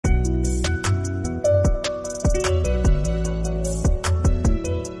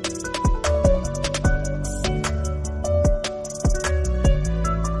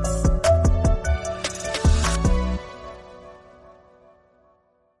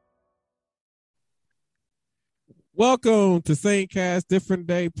Welcome to Same Cast Different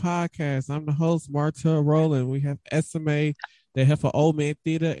Day podcast. I'm the host, Martell Rowland. We have SMA, the Heifer Old Man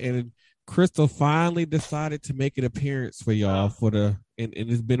Theater, and Crystal finally decided to make an appearance for y'all Oh. for and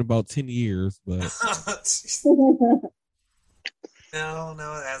it's been about 10 years, but No,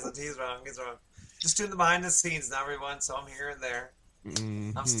 it hasn't. He's wrong. He's wrong. Just doing the behind the scenes now, everyone. So I'm here and there.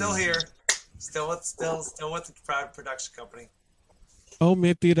 I'm still here. Still with the production company. Old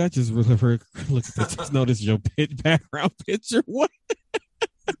Man Theater, I just really look at that. Just notice your background picture. What?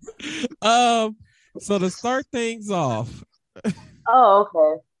 So to start things off. Oh,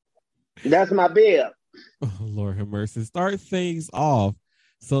 okay. That's my bib. Oh, Lord have mercy. Start things off.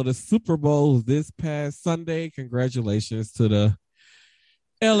 So the Super Bowl this past Sunday. Congratulations to the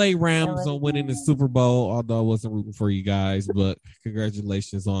LA Rams on winning the Super Bowl. Although I wasn't rooting for you guys, but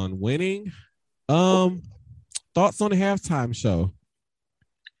congratulations on winning. Thoughts on the halftime show?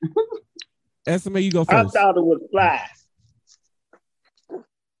 SMA, you go first. I thought it was fly.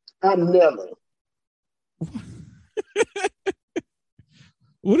 I'm never.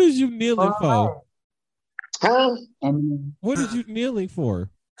 What is you kneeling for? Huh? What is you kneeling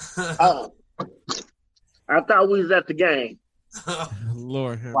for? Oh, I thought we was at the game.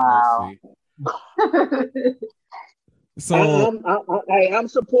 Lord have mercy. So I'm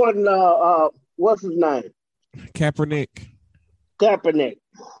supporting what's his name? Kaepernick.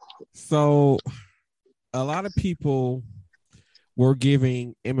 So a lot of people were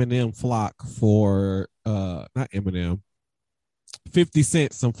giving Eminem flock for not Eminem, 50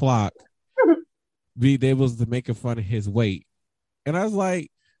 Cent some flock. They was making fun of his weight. And I was like,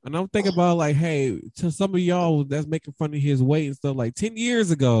 and I'm thinking about like, hey, to some of y'all that's making fun of his weight and stuff, like 10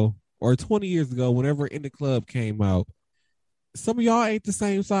 years ago or 20 years ago, whenever In the Club came out, some of y'all ain't the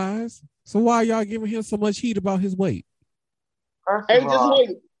same size. So why are y'all giving him so much heat about his weight? Hey, just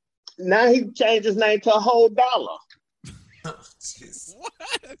wait. Now he changed his name to a whole dollar. What?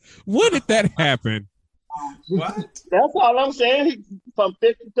 When did that happen? What? That's all I'm saying. From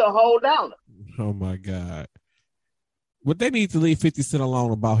 50 to a whole dollar. Oh my God. But they need to leave 50 Cent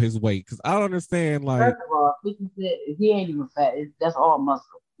alone about his weight, because I don't understand. Like, first of all, 50 Cent, he ain't even fat. That's all muscle.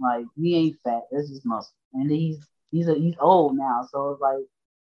 Like, he ain't fat. That's just muscle. And he's old now, so it's like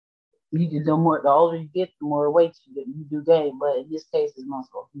you can do more. The older you get, the more weight you do gain. But in this case, it's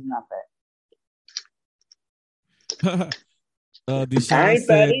muscle. He's not fat. Deshaun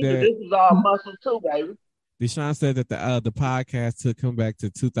said that this is all muscle too, baby. Deshaun said that the podcast took him back to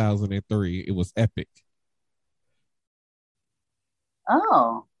 2003. It was epic.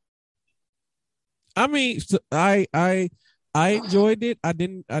 Oh. I mean, I enjoyed it. I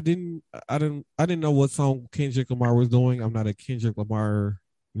didn't know what song Kendrick Lamar was doing. I'm not a Kendrick Lamar,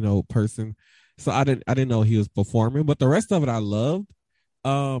 person. So I didn't know he was performing, but the rest of it I loved.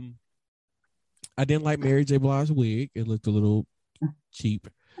 I didn't like Mary J. Blige's wig. It looked a little cheap.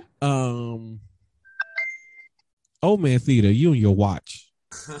 Old Man Theater, you and your watch.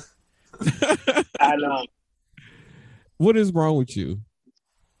 I know. What is wrong with you?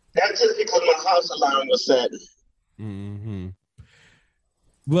 That's just because my house alarm was set. Mm-hmm.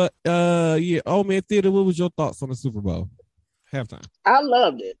 But yeah, Old Man Theater, what was your thoughts on the Super Bowl halftime? I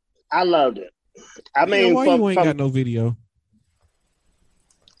loved it. I mean, why you ain't got no video?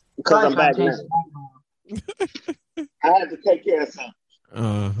 Because I'm back now. I had to take care of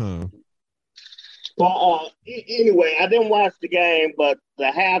something. But anyway, I didn't watch the game, but the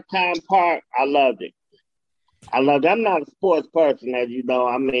halftime part, I loved it. I'm not a sports person, as you know.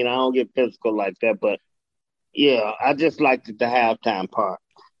 I mean, I don't get physical like that, but yeah, I just liked the halftime part.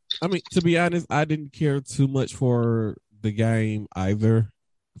 I mean, to be honest, I didn't care too much for the game either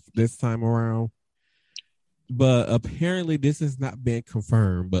this time around. But apparently, this has not been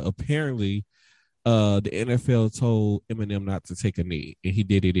confirmed. But apparently, the NFL told Eminem not to take a knee, and he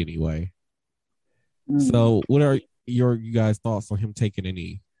did it anyway. So, what are you guys' thoughts on him taking a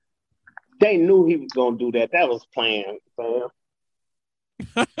knee? They knew he was gonna do that. That was planned, fam.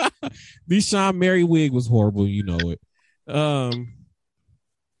 Deshaun Mary wig was horrible, you know it.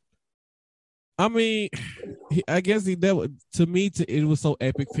 I mean, I guess it was so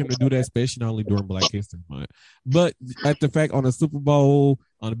epic for him to do that, especially not only during Black History Month, but at the fact on the Super Bowl,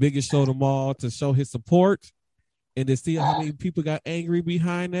 on the biggest show of them all, to show his support and to see how many people got angry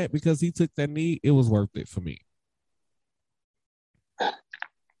behind that because he took that knee, it was worth it for me.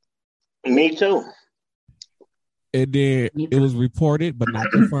 Me too. And then it was reported, but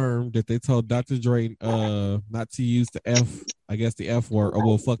not confirmed, that they told Dr. Dre not to use the F word,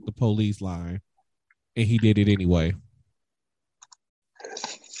 or fuck the police line. And he did it anyway.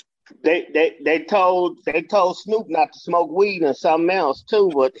 They told Snoop not to smoke weed and something else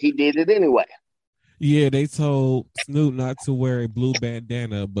too, but he did it anyway. Yeah, they told Snoop not to wear a blue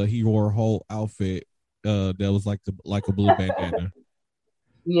bandana, but he wore a whole outfit that was like a blue bandana.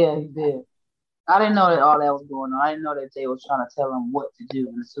 Yeah, he did. I didn't know that all that was going on. I didn't know that they was trying to tell him what to do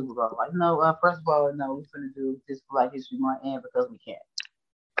in the Super Bowl. Like, no, first of all, no, we're gonna do this for Black History Month and because we can.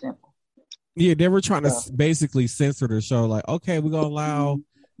 Simple. Yeah, they were trying to basically censor the show. Like, okay, we're gonna allow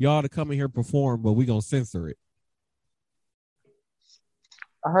y'all to come in here perform, but we're gonna censor it.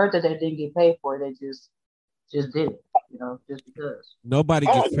 I heard that they didn't get paid for it. They just did it, just because. Nobody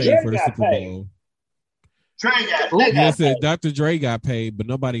gets paid for the Super Bowl. Listen, Dr. Dre got paid, but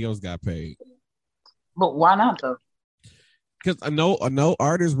nobody else got paid. But why not though? Because I know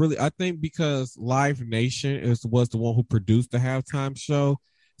artists really. I think because Live Nation was the one who produced the halftime show.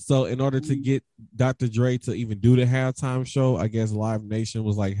 So in order to get Dr. Dre to even do the halftime show, I guess Live Nation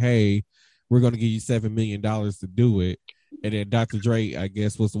was like, "Hey, we're going to give you $7 million to do it." And then Dr. Dre, I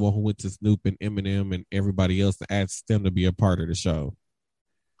guess, was the one who went to Snoop and Eminem and everybody else to ask them to be a part of the show.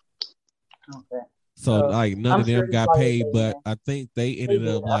 Okay. So like none of them got paid, but I think they ended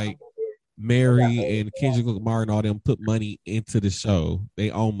up like Mary and Kendrick Lamar and all them put money into the show.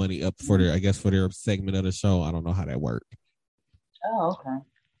 They own money up for their, I guess, for their segment of the show. I don't know how that worked. Oh, okay.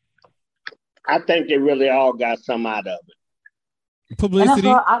 I think they really all got some out of it. Publicity.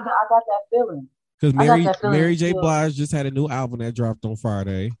 I got that feeling. Because Mary J. Blige just had a new album that dropped on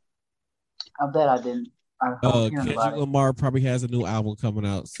Friday. I bet I didn't. Kendrick Lamar probably has a new album coming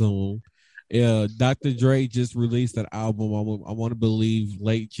out soon. Dr. Dre just released that album. I want to believe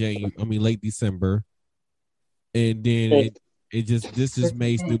late December, and then this just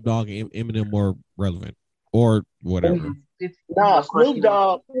made Snoop Dogg and Eminem more relevant or whatever. No, Snoop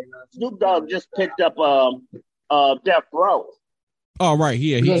Dogg just picked up Death Row. Oh right,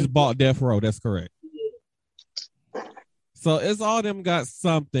 yeah, he just bought Death Row. That's correct. So it's all them got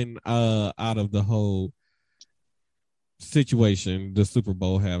something out of the whole situation, the Super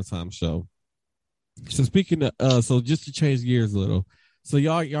Bowl halftime show. So speaking of, so just to change gears a little, so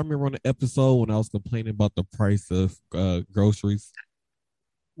y'all remember on the episode when I was complaining about the price of groceries?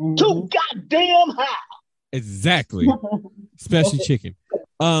 Too goddamn high. Exactly, especially chicken.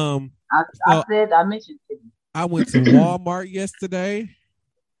 I mentioned chicken. I went to Walmart yesterday.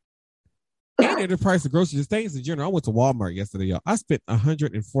 And the price of groceries, things in general. I went to Walmart yesterday, y'all. I spent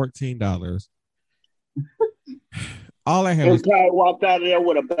 $114. All I had was walked out of there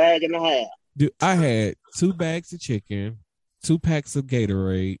with a bag and a half. Dude, I had 2 bags of chicken, 2 packs of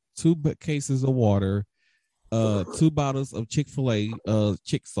Gatorade, 2 cases of water, 2 bottles of Chick-fil-A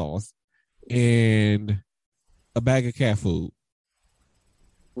chick sauce, and a bag of cat food.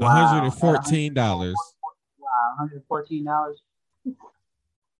 Wow. $114. Wow, $114.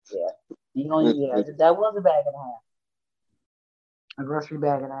 Yeah. That was a bag and a half. A grocery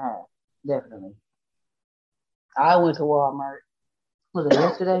bag and a half. Definitely. I went to Walmart. Was it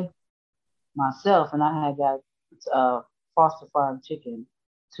yesterday? Myself, and I had got Foster Farm chicken,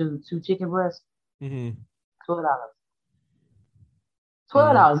 two chicken breasts. $12.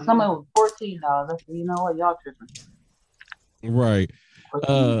 $12. Somebody was $14. I said, you know what, y'all tripping. Right.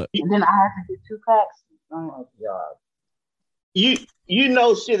 And then I had to get 2 packs. Oh my God. You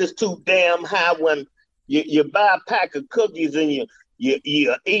know shit is too damn high when you buy a pack of cookies and you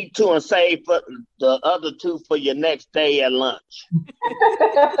eat 2 and save for the other 2 for your next day at lunch.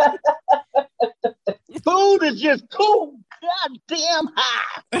 Food is just too goddamn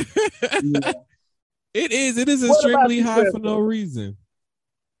high. Yeah. It is extremely high for no reason.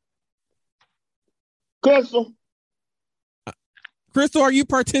 Crystal, are you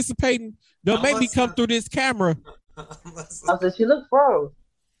participating? Don't make me come through this camera. I said, she looked froze.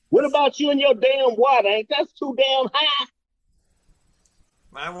 What about you and your damn water? Ain't that too damn high?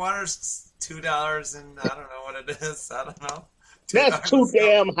 My water's $2 and I don't know what it is. I don't know. That's too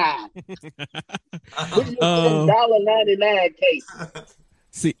damn high. $1.99 case.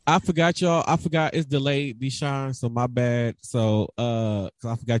 See, I forgot y'all. I forgot it's delayed, Deshaun, so my bad. So cause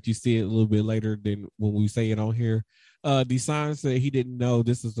I forgot you see it a little bit later than when we say it on here. Deshaun said he didn't know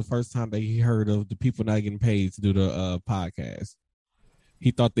this is the first time that he heard of the people not getting paid to do the podcast.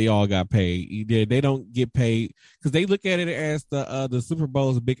 He thought they all got paid. They don't get paid because they look at it as the Super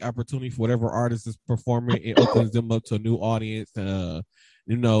Bowl is a big opportunity for whatever artist is performing. It opens them up to a new audience.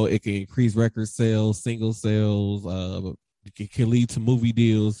 It can increase record sales, single sales. It can lead to movie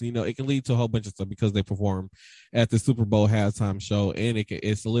deals. It can lead to a whole bunch of stuff because they perform at the Super Bowl halftime show, and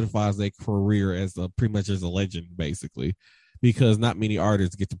it solidifies their career as pretty much as a legend, basically, because not many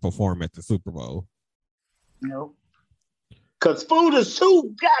artists get to perform at the Super Bowl. Nope. Because food is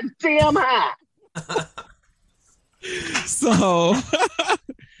too goddamn high. So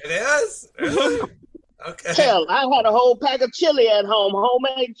it is. Hell, I had a whole pack of chili at home,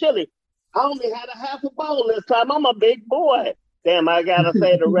 homemade chili. I only had a half a bowl this time. I'm a big boy. Damn, I gotta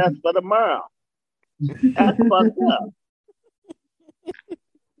say the rest for tomorrow. That's fucked up.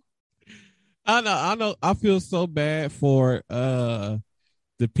 I know. I feel so bad for the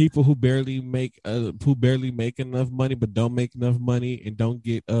people who barely make enough money, but don't make enough money and don't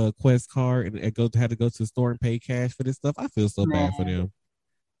get a Quest card and had to go to the store and pay cash for this stuff. I feel so bad for them.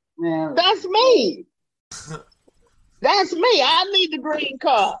 Man. That's me. That's me. I need the green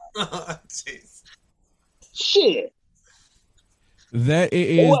card. Jeez. Shit. That it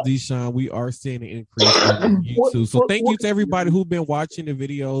is, Deshaun. We are seeing an increase on YouTube. So thank you to everybody who's been watching the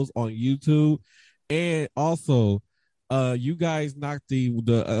videos on YouTube, and also, you guys knocked the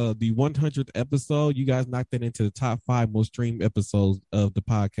 100th episode. You guys knocked it into the top 5 most streamed episodes of the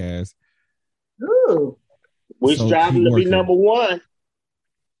podcast. Ooh. We're striving to be number one.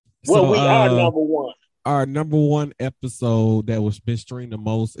 Well, we are number one. Our number one episode that was been streamed the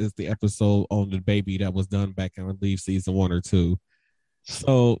most is the episode on the baby that was done back in, I believe, season 1 or 2.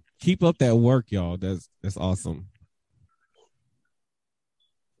 So keep up that work, y'all. That's awesome.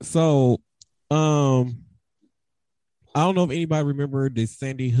 So, I don't know if anybody remember the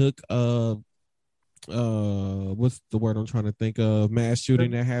Sandy Hook what's the word I'm trying to think of, mass shooting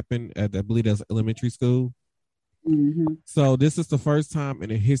that happened at, I believe that's elementary school. Mm-hmm. So this is the first time in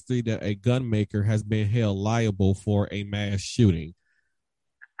the history that a gun maker has been held liable for a mass shooting.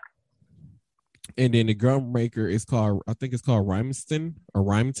 And then the gun maker is called, I think it's called Remington.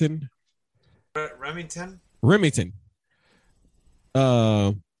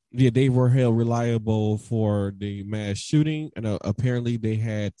 Yeah, they were held reliable for the mass shooting, and apparently they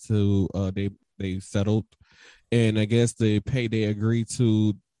had to they settled, and I guess they agreed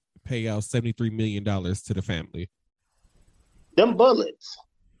to pay out $73 million to the family. Them bullets.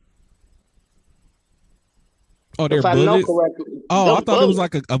 Oh, they're bullets. Oh, I thought it was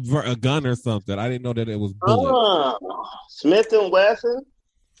like a gun or something. I didn't know that it was bullets. Smith and Wesson,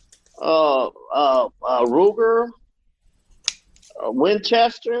 Ruger,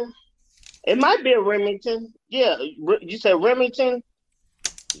 Winchester. It might be a Remington. Yeah, you said Remington.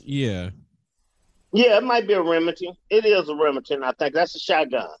 Yeah. Yeah, it might be a Remington. It is a Remington. I think that's a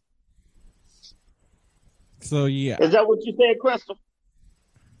shotgun. So yeah, is that what you said, Crystal?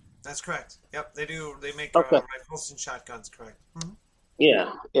 That's correct. Yep, they do. They make rifles and shotguns. Correct. Mm-hmm.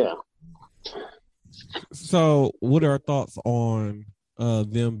 Yeah. So, what are our thoughts on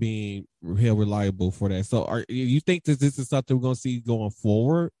them being held reliable for that? So, you think that this is something we're going to see going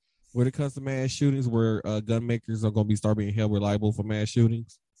forward when it comes to mass shootings, where gun makers are going to start being held reliable for mass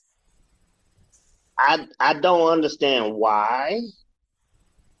shootings? I don't understand why.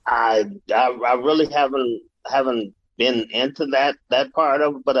 I really haven't been into that part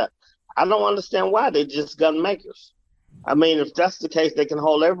of it, but I don't understand why. They're just gun makers. I mean, if that's the case, they can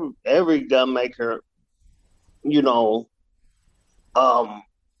hold every gun maker, as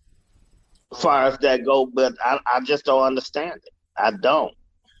far as that go. But I just don't understand it. I don't,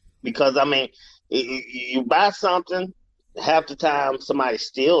 because I mean, you buy something, half the time somebody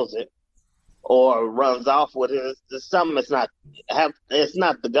steals it or runs off with it. It's something it's not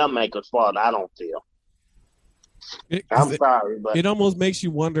the gun maker's fault. I don't feel. I'm sorry, but it almost makes you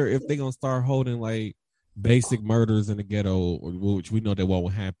wonder if they're gonna start holding like basic murders in the ghetto, which we know that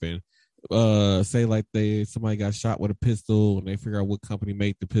won't happen. Say like somebody got shot with a pistol and they figure out what company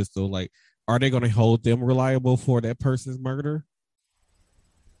made the pistol. Like, are they gonna hold them reliable for that person's murder?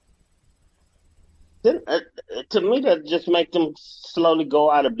 Then, to me, that just make them slowly go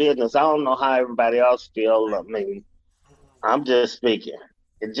out of business. I don't know how everybody else feels. I mean, I'm just speaking.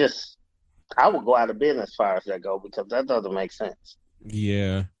 I would go out of business as far as that go, because that doesn't make sense.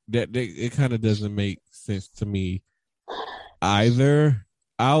 Yeah, it kind of doesn't make sense to me either.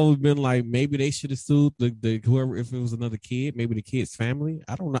 I would have been like, maybe they should have sued the whoever, if it was another kid, maybe the kid's family.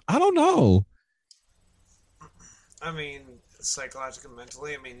 I don't know. I mean, psychologically,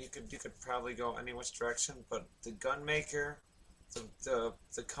 mentally, I mean, you could probably go any which direction, but the gun maker, the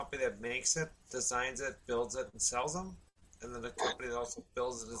company that makes it, designs it, builds it, and sells them, and then the company that also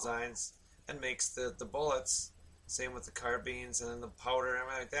builds the designs and makes the bullets, same with the carbines and then the powder and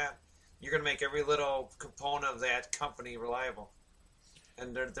everything like that, you're going to make every little component of that company reliable.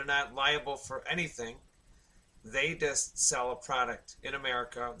 And they're not liable for anything. They just sell a product in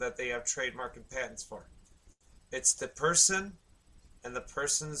America that they have trademark and patents for. It's the person and the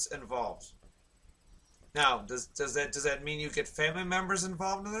persons involved. Now, does that mean you get family members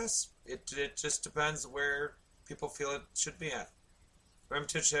involved in this? It just depends where people feel it should be at.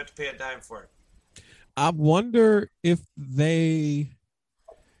 Remington should have to pay a dime for it. I wonder if they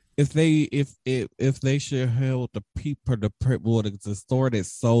if they should hold the people the store that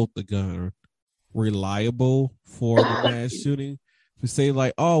sold the gun reliable for the mass shooting to say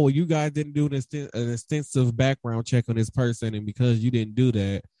like, oh well, you guys didn't do an extensive background check on this person, and because you didn't do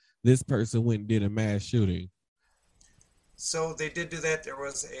that, this person went and did a mass shooting. So they did do that. There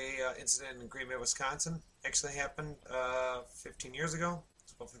was a incident in Green Bay, Wisconsin. Actually happened 15 years ago.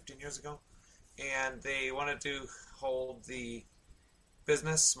 It's about 15 years ago, and they wanted to hold the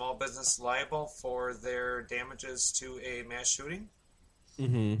small business, liable for their damages to a mass shooting.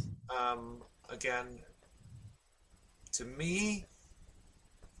 Mm-hmm. Again, to me,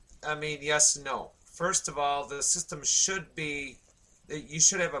 I mean, yes and no. First of all, the system should be, you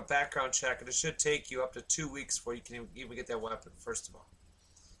should have a background check, and it should take you up to 2 weeks before you can even get that weapon, first of all.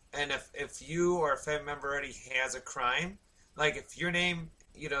 And if you or a family member already has a crime, like if your name,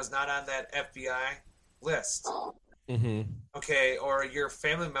 is not on that FBI list, Mm-hmm. okay, or your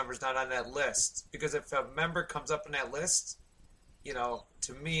family member's not on that list, because if a member comes up on that list,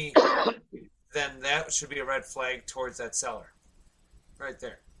 to me, then that should be a red flag towards that seller, right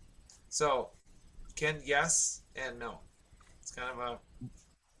there. So, yes and no. It's kind of a.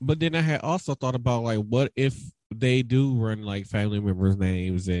 But then I had also thought about like, what if they do run like family members'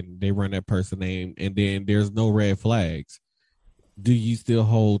 names and they run that person name, and then there's no red flags? Do you still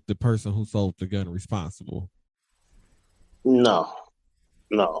hold the person who sold the gun responsible? No.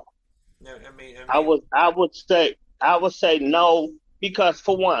 Yeah, I would say no, because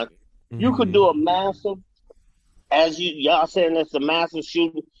for one, you could do a massive, as y'all saying it's a massive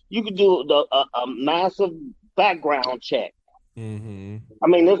shooting. You could do a massive background check. Mm-hmm. I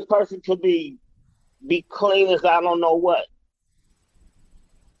mean, this person could be clean as I don't know what.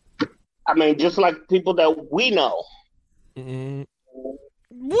 I mean, just like people that we know. Mm-hmm.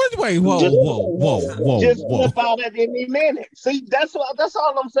 Wait, whoa. Just flip out at any minute. See, that's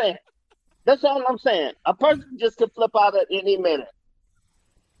all I'm saying. That's all I'm saying. A person just can flip out at any minute.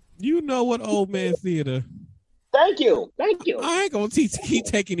 You know what, old man theater? Thank you. I ain't gonna keep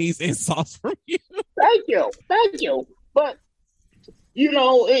taking these insults from you. Thank you. But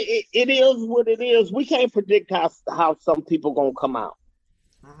it is what it is. We can't predict how some people gonna come out.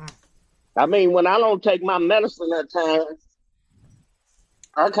 Mm-hmm. I mean, when I don't take my medicine at times,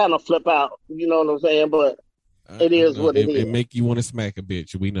 I kind of flip out. You know what I'm saying? But it is what it is. It make you want to smack a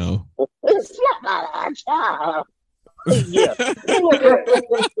bitch. We know. Yeah.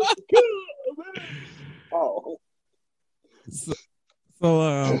 Oh.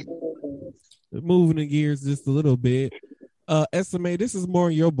 So, moving the gears just a little bit. SMA, this is more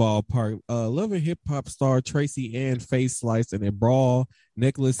in your ballpark. Love and Hip Hop star Tracy Ann face sliced in a brawl,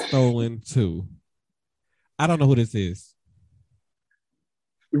 necklace stolen too. I don't know who this is.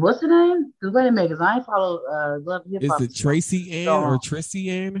 What's the name? Because wait a minute, because I ain't follow Love and Hip Hop. Is it Tracy Ann or Trissy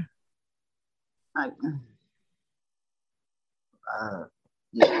Ann?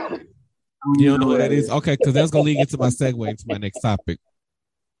 Yeah. You don't know who that is? Okay, because that's gonna lead into my segue into my next topic.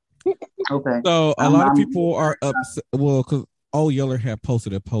 Okay. So a lot of people are upset. Well, because Yeller had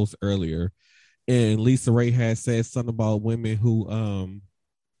posted a post earlier, and Lisa Ray had said something about women who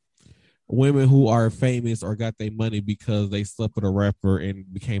are famous or got their money because they slept with a rapper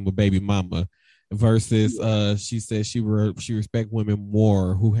and became a baby mama. Versus, she said she respect women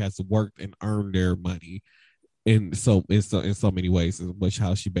more who has worked and earned their money. In so many ways, is much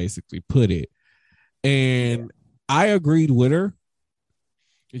how she basically put it. And I agreed with her.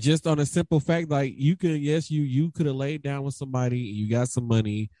 Just on a simple fact, like you could have laid down with somebody, you got some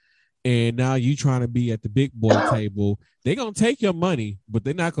money, and now you trying to be at the big boy table. They're gonna take your money, but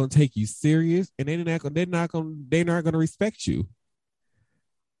they're not gonna take you serious, and they're not gonna respect you.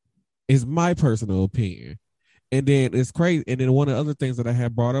 It's my personal opinion. And then it's crazy. And then one of the other things that I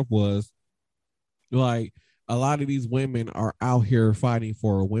had brought up was like, a lot of these women are out here fighting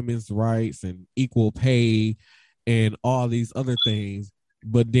for women's rights and equal pay and all these other things.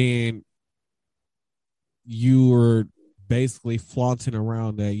 But then you're basically flaunting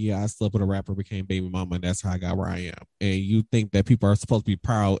around that, I slept with a rapper, became baby mama, and that's how I got where I am. And you think that people are supposed to be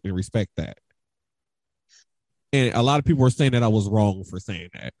proud and respect that. And a lot of people were saying that I was wrong for saying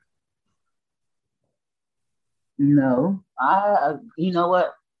that. No, you know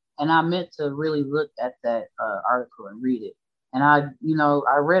what? And I meant to really look at that article and read it. And I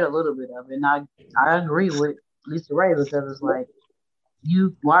read a little bit of it, and I agree with Lisa Ray, because it's like,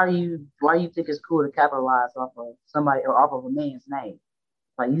 why do you think it's cool to capitalize off of somebody or off of a man's name?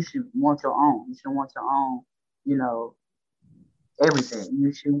 Like, you should want your own. You should want your own, everything.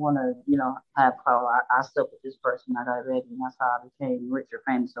 You should want to, have power. I slept with this person, I got a baby, and that's how I became rich or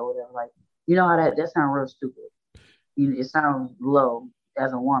famous or whatever. Like, how that sounds real stupid. It sounds low.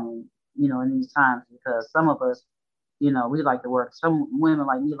 as a woman, in these times, because some of us, we like to work. Some women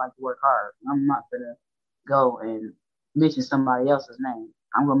like me like to work hard. I'm not gonna go and mention somebody else's name.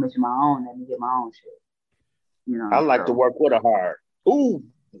 I'm gonna mention my own name and get my own shit. I like to work with a heart. Ooh.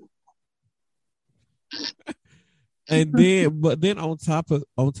 And then on top of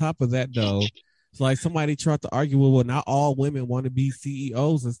that though, it's like somebody tried to argue, well, not all women want to be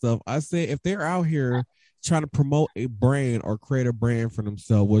CEOs and stuff. I said if they're out here trying to promote a brand or create a brand for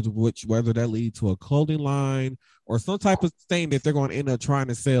themselves, which whether that leads to a clothing line or some type of thing that they're going to end up trying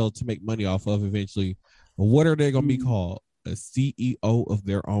to sell to make money off of eventually, what are they going to be called? A CEO of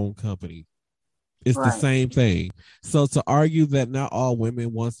their own company. It's the same thing. So to argue that not all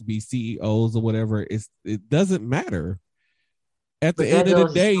women wants to be CEOs or whatever, it doesn't matter. At the end of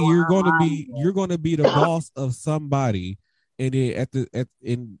the day, you're going to be the boss of somebody, and it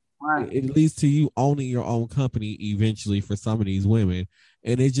leads to you owning your own company eventually for some of these women.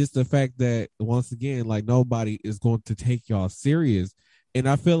 And it's just the fact that once again, like nobody is going to take y'all serious. And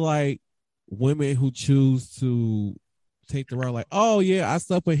I feel like women who choose to take the route like, oh yeah, I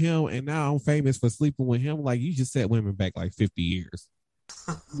slept with him and now I'm famous for sleeping with him. Like you just set women back like 50 years.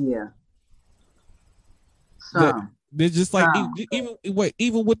 Yeah. They're just like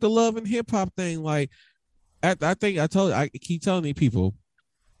even with the love and hip hop thing. Like I keep telling these people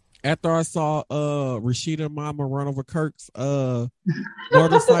after I saw Rashida Mama run over Kirk's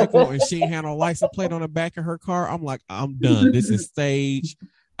motorcycle and she had no license plate on the back of her car, I'm like, I'm done. This is stage.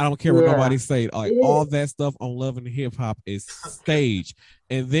 I don't care what nobody say. Like all that stuff on Love and Hip Hop is stage.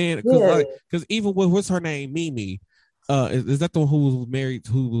 And then because even with what's her name, Mimi, is that the one who was married,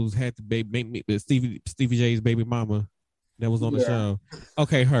 who had the baby, Stevie J's baby mama that was on the show?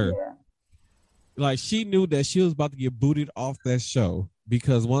 Okay, her. Yeah. Like she knew that she was about to get booted off that show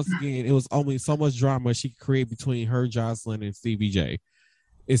because once again, it was only so much drama she could create between her, Jocelyn, and Stevie J.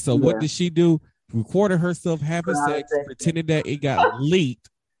 And so what did she do? Recorded herself having sex, pretended that it got leaked.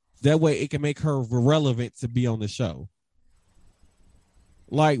 That way it can make her relevant to be on the show.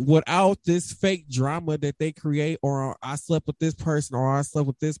 Like without this fake drama that they create, or I slept with this person, or I slept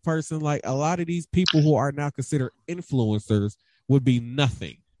with this person, like a lot of these people who are now considered influencers would be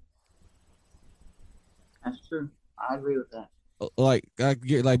nothing. That's true. I agree with that.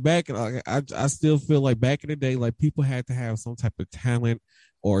 I still feel like back in the day, like people had to have some type of talent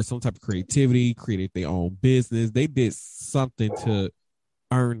or some type of creativity, created their own business. They did something to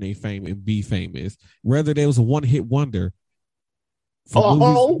earn their fame and be famous. Whether there was a one-hit wonder for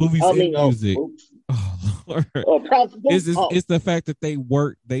movies and music. Oh, Lord. It's the fact that they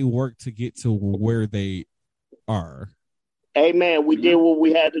work to get to where they are. Hey man, we did what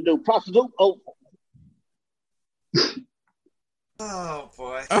we had to do. Prostitute. Oh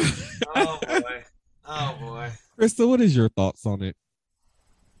boy. Oh boy. Oh boy. Krista, what is your thoughts on it?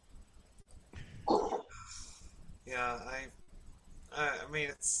 Yeah, I mean,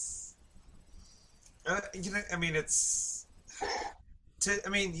 it's,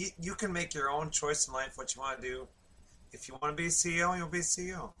 you can make your own choice in life what you want to do. If you want to be a CEO, you'll be a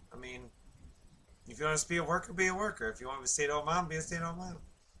CEO. I mean, if you want to be a worker, be a worker. If you want to be a stay-at-home mom, be a stay-at-home mom.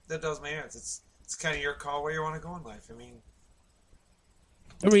 That doesn't matter. It's kind of your call where you want to go in life.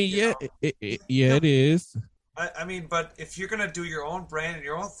 It is. I mean, but if you're gonna do your own brand and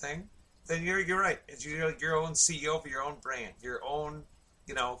your own thing, then you're right. It's your own CEO of your own brand, your own,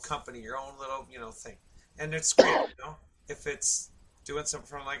 company, your own little, thing. And it's great, if it's doing something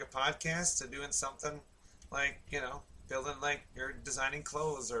from like a podcast to doing something like, building like you're designing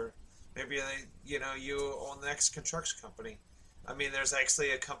clothes, or maybe, you own the next construction company. I mean, there's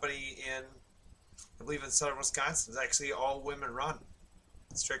actually a company I believe in southern Wisconsin, it's actually all women run,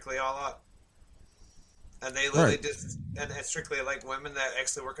 strictly all up. And they literally and it's strictly like women that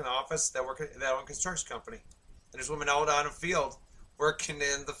actually work in the office that own construction company. And there's women out on a field working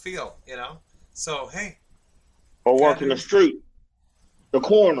in the field, So hey. Or working the street, the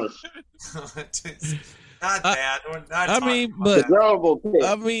corners. Not that.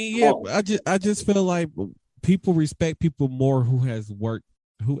 I just feel like people respect people more who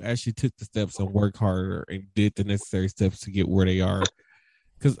actually took the steps and worked harder and did the necessary steps to get where they are.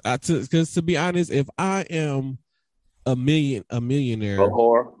 Because to be honest, if I am a millionaire,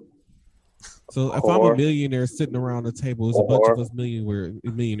 so if I'm a millionaire sitting around the table, it's a bunch of us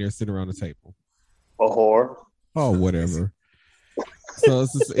millionaires sitting around the table. A whore. Oh, whatever. So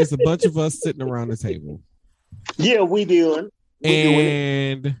it's a bunch of us sitting around the table. Yeah, we doing.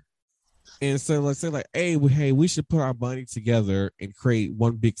 And so let's say like, hey, we should put our money together and create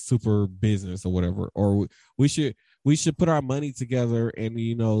one big super business or whatever, or we should put our money together and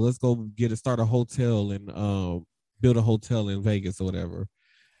let's go start a hotel in build a hotel in Vegas or whatever.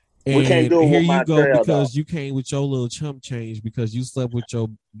 We can't And do it here with you go Montreal, because you came with your little chump change because you slept with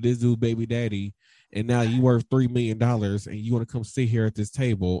this dude baby daddy, and now you worth $3 million, and you want to come sit here at this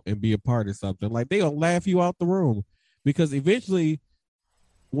table and be a part of something. Like, they gonna laugh you out the room, because eventually,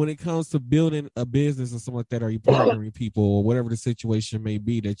 when it comes to building a business or something like that, or you partnering people or whatever the situation may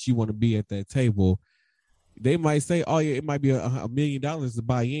be that you want to be at that table, they might say, "Oh yeah, it might be $1 million to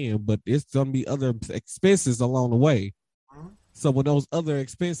buy in, but it's gonna be other expenses along the way." So when those other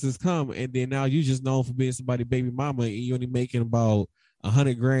expenses come, and then now you just known for being somebody baby mama, and you only making about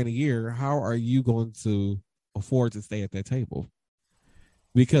 $100,000 a year, how are you going to afford to stay at that table?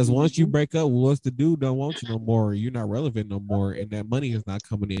 Because once you break up, once the dude don't want you no more, you're not relevant no more, and that money is not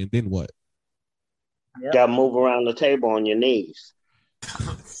coming in, then what? Yep. Got to move around the table on your knees.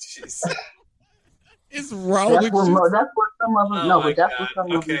 Jeez. It's wrong with you. That's what some of them. No, but that's what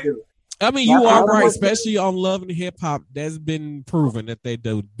some of them do. I mean, you are right, especially on Love and Hip Hop. That's been proven that they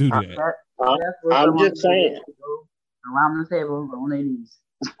do that. I'm just saying. Around the table on their knees.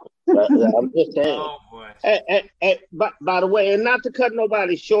 I'm just saying. Oh boy. Hey, by the way, and not to cut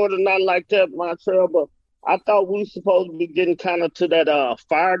nobody short or not like that, Montreal, but I thought we were supposed to be getting kind of to that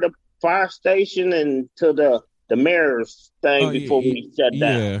fire station and to the mayor's thing before we shut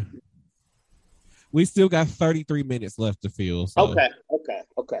down. Yeah. We still got 33 minutes left to fill. So. Okay.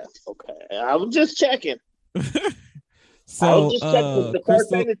 I was just checking. So, I was just checking. The first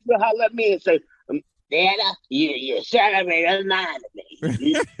thing that you holler at me and say, Dada, you shut up and remind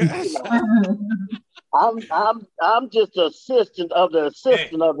me. I'm just assistant of the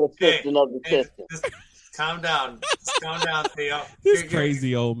assistant of the assistant of the assistant. Calm down. Calm down, Theo. This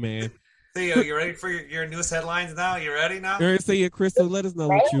crazy old man. Theo, you ready for your newest headlines now? You ready now? All right, so yeah, Crystal, let us know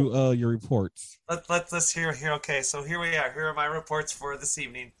what your reports. Let's hear here. Okay, so here we are. Here are my reports for this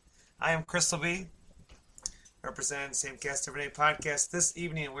evening. I am Crystal B, representing Same Cast Every Day podcast. This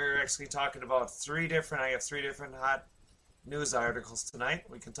evening we're actually talking about I have three different hot news articles tonight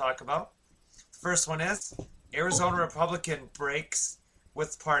we can talk about. The first one is Arizona Republican breaks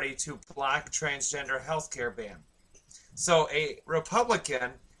with party to block transgender healthcare ban. So a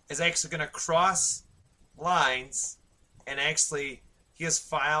Republican is actually going to cross lines, and actually he has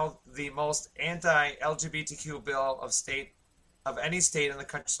filed the most anti-LGBTQ bill of any state in the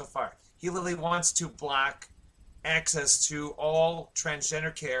country so far. He literally wants to block access to all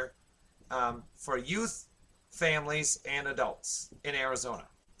transgender care for youth, families, and adults in Arizona.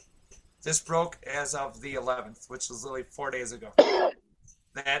 This broke as of the 11th, which was literally 4 days ago.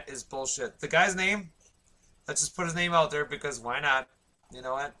 That is bullshit. The guy's name, let's just put his name out there because why not? You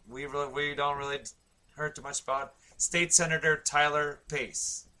know what? We don't really heard too much about State Senator Tyler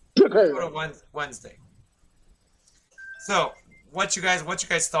Pace. Go to Wednesday. So, what you guys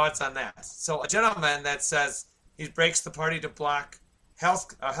thoughts on that? So, a gentleman that says he breaks the party to block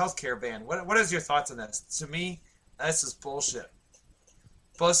healthcare ban. What is your thoughts on this? To me, this is bullshit.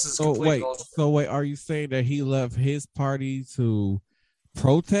 This is complete bullshit. So wait, are you saying that he left his party to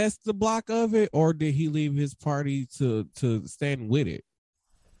protest the block of it, or did he leave his party to stand with it?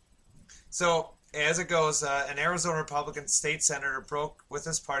 So, as it goes, an Arizona Republican state senator broke with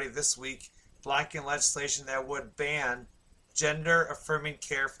his party this week, blocking legislation that would ban gender-affirming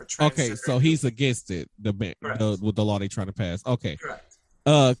care for transgender. Okay, so he's against it, with the law they're trying to pass. Okay. Correct.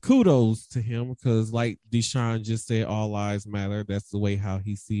 Kudos to him, because like Deshaun just said, all lives matter. That's the way how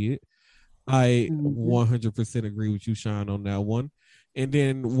he see it. I 100% agree with you, Sean, on that one. And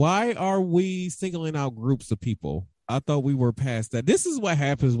then why are we singling out groups of people? I thought we were past that. This is what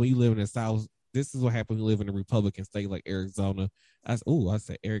happens when you live in the South. This is what happens when you live in a Republican state like Arizona. I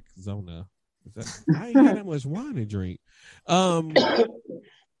said Arizona. I ain't got that much wine to drink.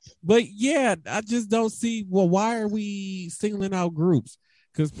 But yeah, I just don't see, well, why are we singling out groups?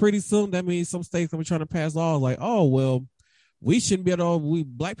 Because pretty soon that means some states are trying to pass laws like, oh, well,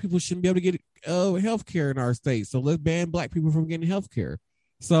 black people shouldn't be able to get health care in our state. So let's ban black people from getting health care.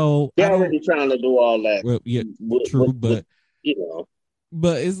 So they're already trying to do all that. Well, yeah, true, but you know,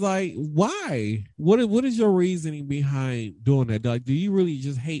 but it's like, why? What is your reasoning behind doing that? Like, do you really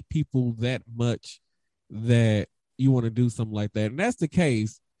just hate people that much that you want to do something like that? And that's the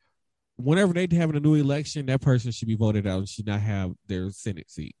case. Whenever they're having a new election, that person should be voted out and should not have their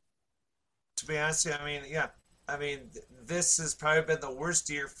Senate seat. To be honest, this has probably been the worst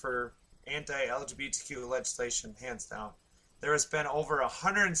year for anti-LGBTQ legislation, hands down. There has been over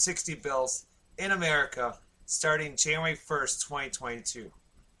 160 bills in America starting January 1st, 2022.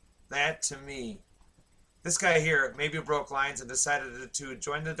 That, to me, this guy here maybe broke lines and decided to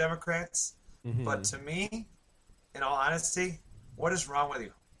join the Democrats. Mm-hmm. But to me, in all honesty, what is wrong with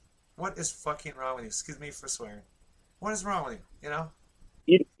you? What is fucking wrong with you? Excuse me for swearing. What is wrong with you?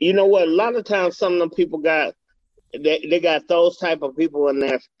 You know what? A lot of times, some of them people they got those type of people in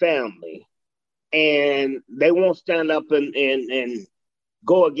their family, and they won't stand up and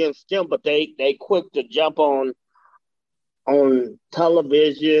go against them, but they quick to jump on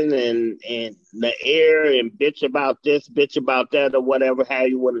television and the air and bitch about this, bitch about that, or whatever. How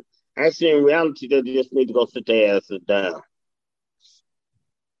you want to? Actually, in reality, they just need to go sit their asses down.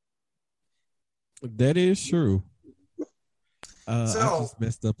 That is true. I So- just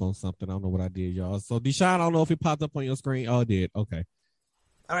messed up on something. I don't know what I did, y'all. So Deshaun, I don't know if it popped up on your screen. Oh, it did. Okay.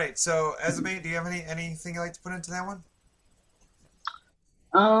 All right. So, Esme, do you have anything you'd like to put into that one?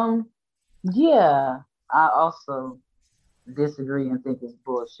 Yeah, I also disagree and think it's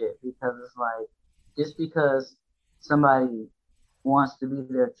bullshit because it's like just because somebody wants to be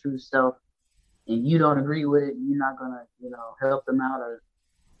their true self and you don't agree with it, you're not gonna, help them out or,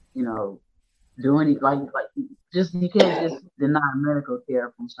 do any like just you can't just deny medical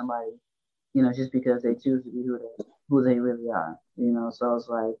care from somebody, just because they choose to be who they really are. So it's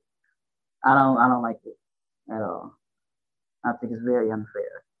like I don't like it at all. I think it's very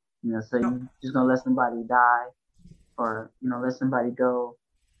unfair. So you just gonna let somebody die or, let somebody go,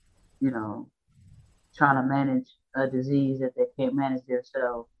 trying to manage a disease that they can't manage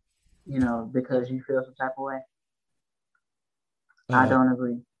themselves, because you feel some type of way. I don't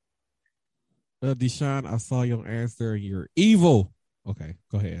agree. Deshaun, I saw your answer. You're evil. Okay,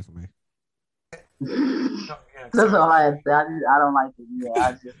 go ahead, man. That's all I have to say. I don't like it. Yeah,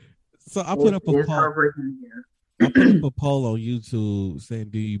 I just. So I put up a It's poll. heartbreaking here. I put up a poll on YouTube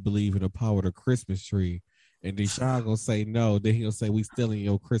saying, "Do you believe in the power of the Christmas tree?" And Deshaun gonna say no. Then he gonna say, "We stealing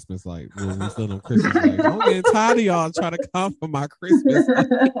your Christmas lights. Well, we stealing Christmas lights." I'm getting tired of y'all trying to come for my Christmas.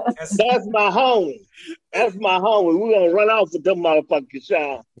 That's my homie. That's my homie. We're gonna run off with them motherfuckers,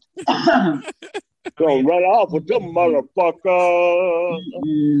 Sean. Gonna run off with them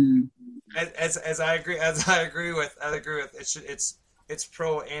motherfuckers. As I agree with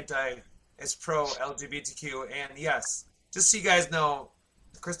it's pro LGBTQ, and yes, just so you guys know,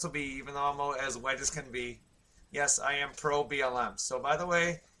 Crystal B, even though I'm as white as can be, yes, I am pro BLM. So by the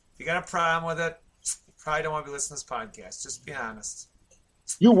way, if you got a problem with it, you probably don't want to be listening to this podcast. Just be honest.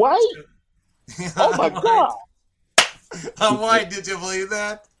 You white? Oh my God. I'm white. Did you believe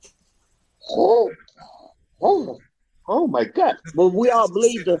that? Oh my God. But we all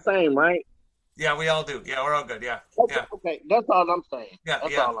believe the same, right? Yeah, we all do. Yeah, we're all good. Yeah. Okay. That's all I'm saying.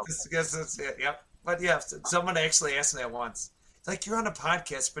 That's all I'm saying. That's it. Yeah. But yeah, someone actually asked me that once. It's like, you're on a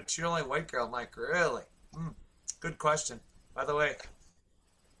podcast, but you're only a white girl. I'm like, really? Good question. By the way,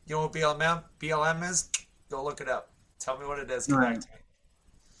 you know what BLM is? Go look it up. Tell me what it is. Get back to me.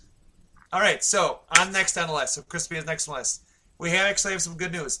 All right, so next on the list. So Crispy is next on the list. We actually have some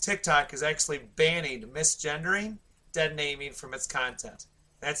good news. TikTok is actually banning misgendering, dead naming from its content.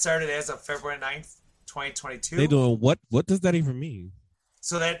 That started as of February 9th, 2022. They doing what? What does that even mean?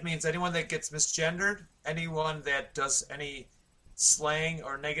 So that means anyone that gets misgendered, anyone that does any slang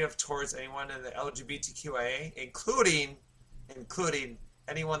or negative towards anyone in the LGBTQIA, including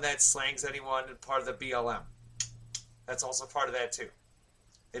anyone that slangs anyone in part of the BLM. That's also part of that too.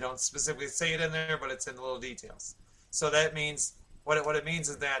 They don't specifically say it in there, but it's in the little details. So that means what it means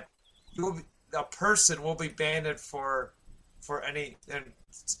is that a person will be banned for any, and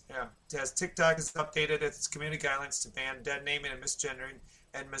as TikTok has updated its community guidelines to ban dead naming and misgendering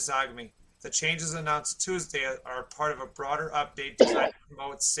and misogyny. The changes announced Tuesday are part of a broader update designed to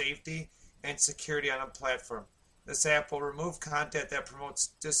promote safety and security on a platform. This app will remove content that promotes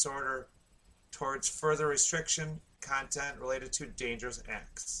disorder towards further restriction content related to dangerous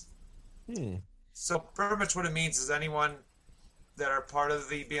acts. So pretty much what it means is anyone that are part of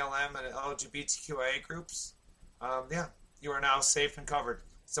the BLM and LGBTQIA groups, you are now safe and covered.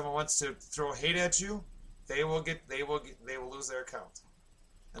 If someone wants to throw hate at you, they will lose their account,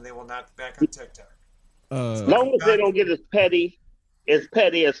 and they will not be back on TikTok. As long as they don't get as petty as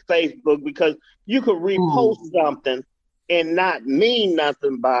Facebook, because you could repost something and not mean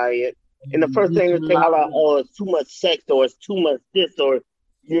nothing by it, and the first thing they think about, it's too much sex, or it's too much this, or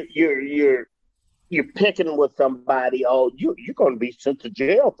you're picking with somebody, you're going to be sent to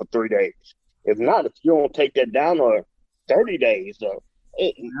jail for 3 days. If not, if you don't take that down, or 30 days.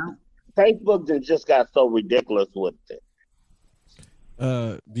 Facebook just got so ridiculous with it.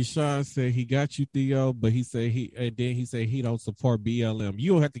 Deshaun said he got you, Theo, but he said he don't support BLM.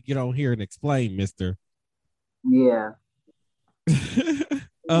 You don't have to get on here and explain, mister. Yeah.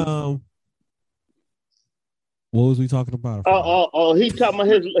 What was we talking about? He talking about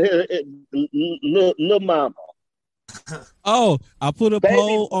his little mama. Oh, I put a Baby,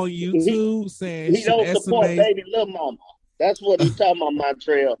 poll on he YouTube saying he should don't support SMA baby little mama. That's what he talking about,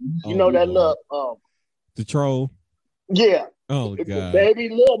 Montreal. You oh know that Lord. little The troll. yeah. Oh God. Baby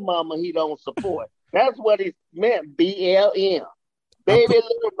little mama he don't support. That's what he meant, BLM. I Baby put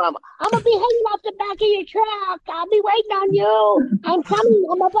little mama. I'm gonna be hanging off the back of your truck. I'll be waiting on you. I'm coming.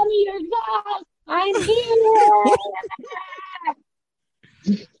 I'm up under your exhaust. I'm here.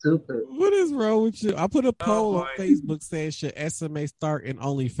 Stupid. what is wrong with you? I put a Oh poll on boy. Facebook saying should SMA start in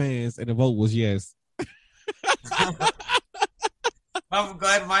OnlyFans, and the vote was yes. I'm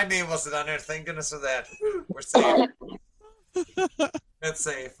glad my name wasn't on there. Thank goodness for that. We're safe. It's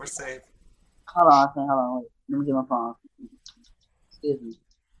safe. We're safe. Hold on, wait. Let me get my phone. Excuse me.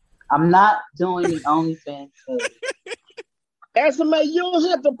 I'm not doing the OnlyFans page. SMA, you don't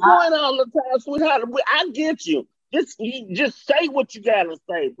have to point all the time, sweetheart. I get you. Just say what you gotta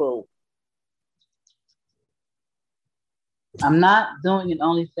say, boo. I'm not doing an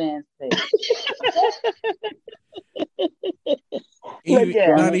OnlyFans page.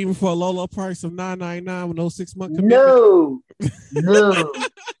 Not even for a low, low price of $9.99 with no 6-month commitment.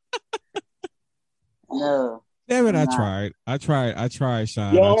 No. Damn it! I tried,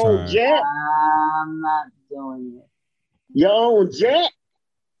 Sean. Your I own tried. jet. I'm not doing it. Your own jet.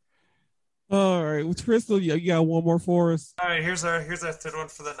 All right, with Crystal, you got one more for us. All right, here's our third one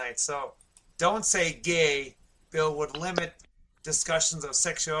for the night. So, Don't Say Gay bill would limit discussions of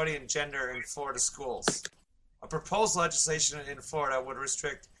sexuality and gender in Florida schools. A proposed legislation in Florida would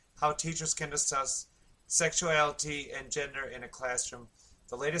restrict how teachers can discuss sexuality and gender in a classroom.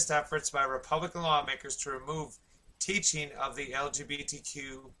 The latest efforts by Republican lawmakers to remove teaching of the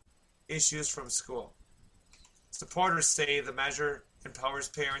LGBTQ issues from school. Supporters say the measure empowers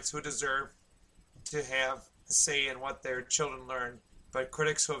parents who deserve to have a say in what their children learn, but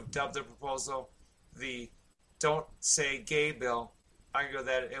critics who have dubbed the proposal the Don't Say Gay bill argue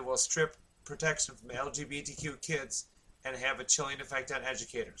that it will strip protection from LGBTQ kids and have a chilling effect on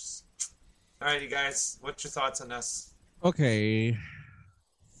educators. All right, you guys, what's your thoughts on this? Okay.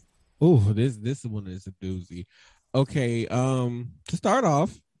 Oh, this one is a doozy. Okay, to start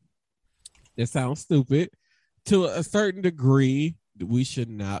off, it sounds stupid. To a certain degree, we should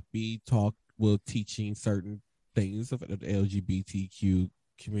not be teaching certain things of the LGBTQ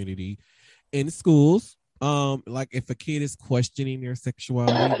community in schools. Like if a kid is questioning their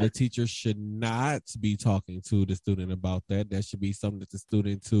sexuality, the teacher should not be talking to the student about that. That should be something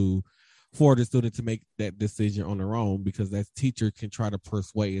that for the student to make that decision on their own, because that teacher can try to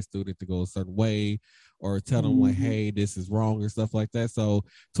persuade a student to go a certain way or tell them like, hey, this is wrong or stuff like that. So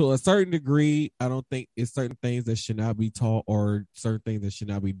to a certain degree, I don't think it's certain things that should not be taught or certain things that should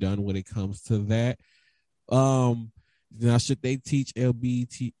not be done when it comes to that. Now, should they teach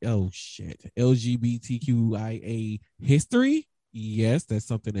LGBTQIA history? Yes, that's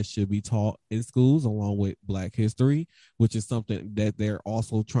something that should be taught in schools along with Black history, which is something that they're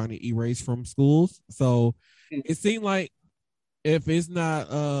also trying to erase from schools. So it seemed like if it's not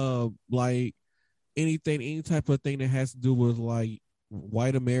like any type of thing that has to do with like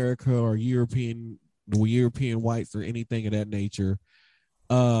white America or European whites or anything of that nature,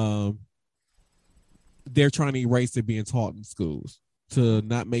 they're trying to erase it being taught in schools to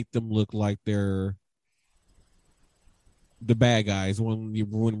not make them look like they're the bad guys when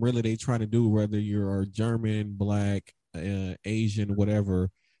really they trying to do, whether you're German, Black, Asian,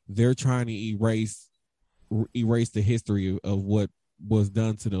 whatever, they're trying to erase the history of what was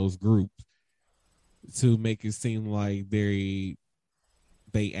done to those groups to make it seem like they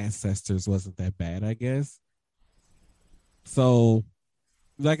ancestors wasn't that bad, I guess. So,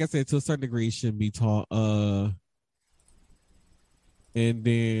 like I said, to a certain degree, it shouldn't be taught. And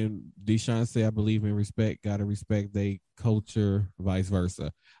then Deshaun said, I believe in respect, gotta respect their culture, vice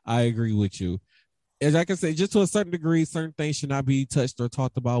versa. I agree with you. As I can say, just to a certain degree, certain things should not be touched or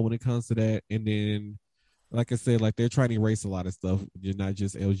talked about when it comes to that. And then, like I said, like they're trying to erase a lot of stuff, not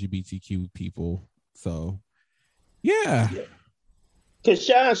just LGBTQ people. So, yeah. Because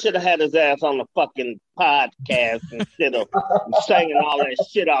Sean should have had his ass on the fucking podcast instead of saying all that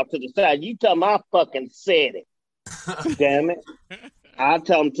shit off to the side. You tell him I fucking said it. Damn it. I'll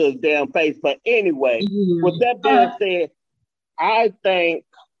tell him to his damn face. But anyway, with that being said, I think,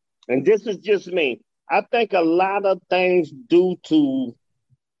 and this is just me, I think a lot of things due to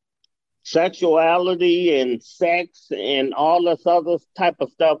sexuality and sex and all this other type of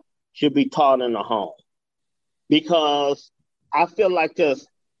stuff should be taught in the home. Because I feel like this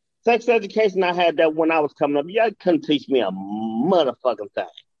sex education, I had that when I was coming up. You couldn't teach me a motherfucking thing.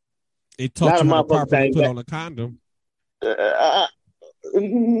 It taught you how to properly put on a condom.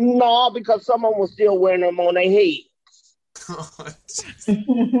 No, because some of them were still wearing them on their heads.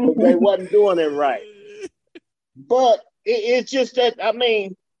 They wasn't doing it right. But it's just that, I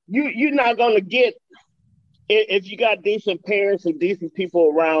mean, you're not going to get, if you got decent parents and decent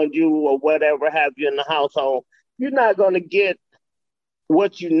people around you or whatever have you in the household, you're not going to get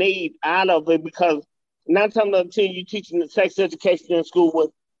what you need out of it, because 9 times out of 10, you're teaching the sex education in school with,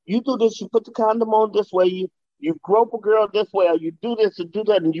 you do this, you put the condom on this way, you grope a girl this way, or you do this and do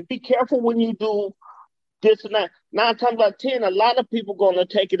that, and you be careful when you do this and that. 9 times out of 10, a lot of people going to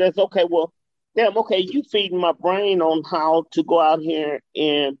take it as, okay, well, damn, okay, you feeding my brain on how to go out here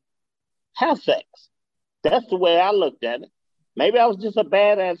and have sex. That's the way I looked at it. Maybe I was just a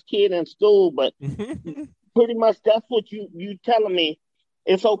badass kid in school, but pretty much that's what you telling me.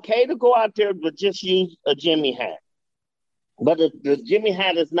 It's okay to go out there, but just use a Jimmy hat. But the Jimmy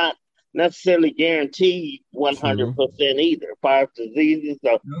hat is not necessarily guaranteed 100% either. As far as diseases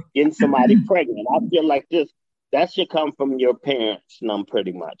or getting somebody pregnant, I feel like that should come from your parents,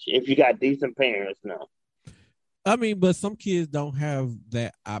 pretty much. If you got decent parents, no. I mean, but some kids don't have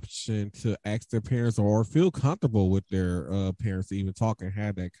that option to ask their parents or feel comfortable with their parents to even talk and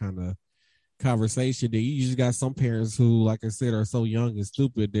have that kind of conversation. You just got some parents who, like I said, are so young and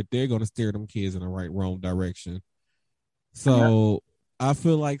stupid that they're going to steer them kids in the wrong direction. So I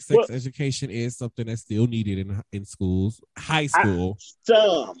feel like sex education is something that's still needed in schools, high school.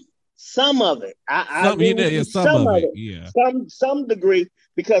 Some of it. Some of it. Some degree,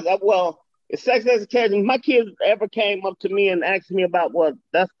 because sex education. My kids ever came up to me and asked me about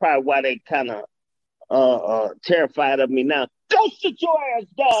that's probably why they kind of terrified of me now. Go sit your ass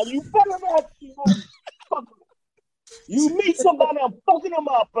down. You better not. You meet somebody, I'm fucking them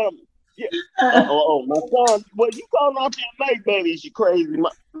up. Yeah. My son. Well, you going out there and make babies, you crazy.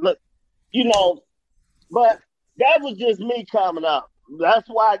 Look, but that was just me coming up. That's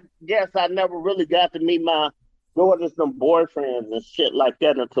why I guess I never really got to meet my daughters, some boyfriends and shit like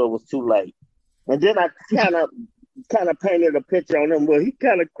that until it was too late. And then I kind of painted a picture on him. Well, he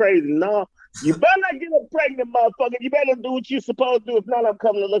kind of crazy. No, you better not get a pregnant motherfucker. You better do what you're supposed to do. If not, I'm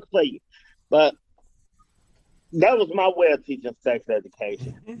coming to look for you. But that was my way of teaching sex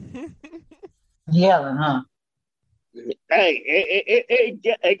education. Yelling, huh? Hey,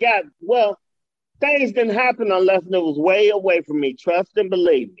 it got, things didn't happen unless it was way away from me. Trust and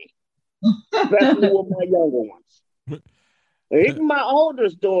believe me. Especially with my younger ones. Even my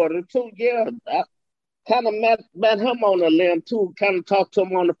oldest daughter, too, I kind of met him on a limb, too. Kind of talked to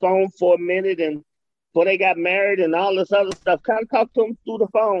him on the phone for a minute, and before they got married and all this other stuff, kind of talked to him through the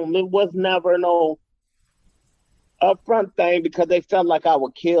phone. It was never no upfront thing because they felt like I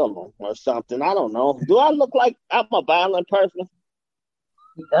would kill them or something. I don't know. Do I look like I'm a violent person?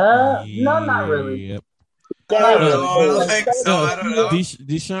 No, not really. Yep. I don't think so. I don't know.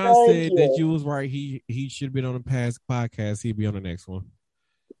 Deshaun said that you was right. He should have been on the past podcast. He'd be on the next one.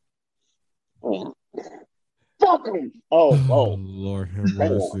 Fuck him. Oh, Lord have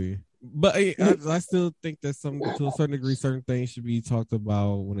mercy. But I still think that to a certain degree, certain things should be talked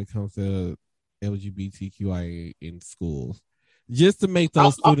about when it comes to LGBTQIA in schools, just to make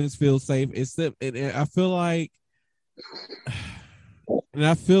those students feel safe. I feel like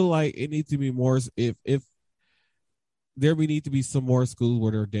it needs to be more. If there need to be some more schools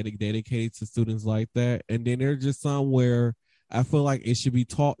where they're dedicated to students like that, and then there's just some where I feel like it should be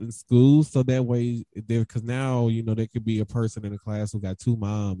taught in schools, so that way, because now there could be a person in a class who got 2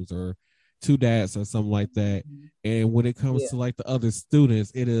 moms or 2 dads or something like that, and when it comes to like the other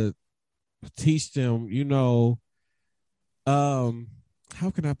students, it'll teach them,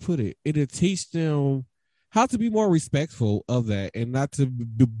 how can I put it? It'll teach them how to be more respectful of that and not to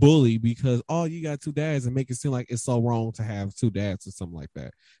be bully because you got 2 dads and make it seem like it's so wrong to have 2 dads or something like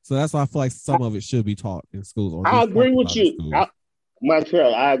that. So that's why I feel like some of it should be taught in schools. Or I agree with you.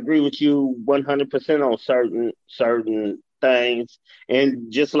 Montreal, I agree with you 100% on certain things.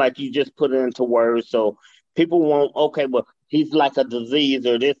 And just like you just put it into words, so people won't, okay, well, he's like a disease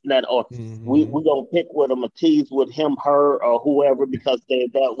or this and that, or we gonna pick with him or tease with him, her, or whoever because they're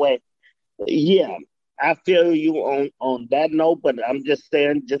that way. Yeah, I feel you on that note, but I'm just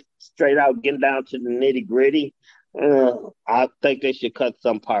saying, just straight out getting down to the nitty gritty. I think they should cut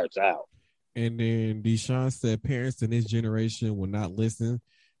some parts out. And then Deshaun said parents in this generation will not listen.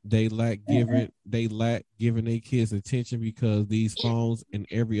 They lack giving their kids attention because these phones and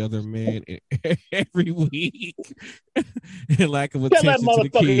every other man every week and lack of attention to the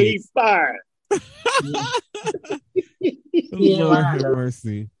kids. He's fired. Lord have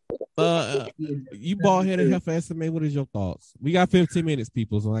mercy. You bald headed heifer SMA. What is your thoughts? We got 15 minutes,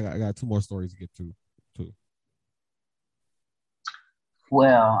 people, so I got 2 more stories to get to.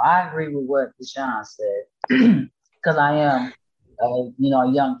 Well, I agree with what Deshaun said. because I am, a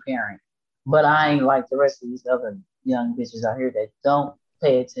young parent. But I ain't like the rest of these other young bitches out here that don't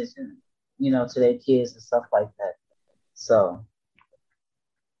pay attention, to their kids and stuff like that. So,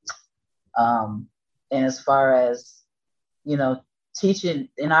 um, and as far as, teaching,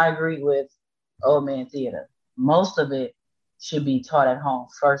 and I agree with Old Man Theater. Most of it should be taught at home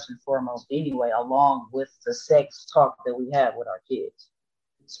first and foremost anyway, along with the sex talk that we have with our kids.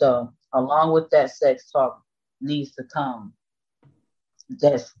 So along with that sex talk needs to come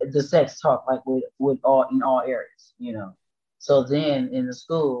that's the sex talk like with all in all areas. So then in the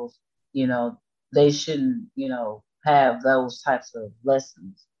schools, you know, they shouldn't, have those types of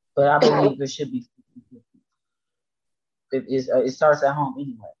lessons. But I believe it should be it starts at home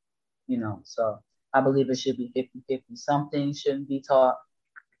anyway. So I believe it should be 50-50. Some things shouldn't be taught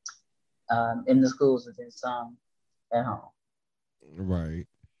in the schools and then some at home. Right.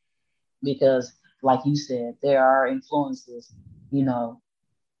 Because like you said, there are influences,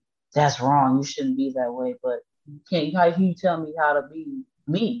 that's wrong. You shouldn't be that way. But how can you tell me how to be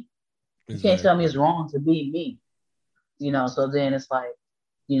me? You can't tell me it's wrong to be me. So then it's like,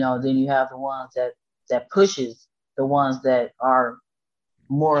 then you have the ones that pushes the ones that are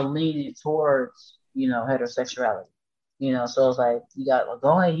more lenient towards, heterosexuality. So it's like you got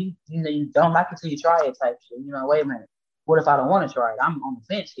go ahead, you don't like it till you try it type shit. Wait a minute. What if I don't want to try it? I'm on the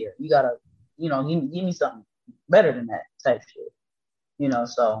fence here. You gotta, give me something better than that type shit.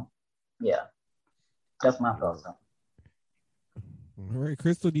 So yeah. That's my thoughts on it. All right,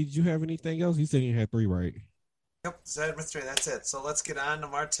 Crystal, did you have anything else? You said you had 3, right? Yep, said with 3. That's it. So let's get on to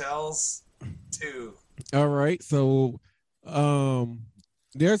Martell's 2. All right. So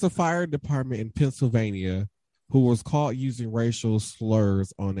there's a fire department in Pennsylvania who was caught using racial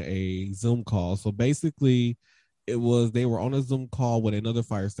slurs on a Zoom call. So basically, they were on a Zoom call with another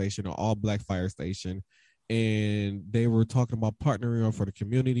fire station, an all-black fire station, and they were talking about partnering up for the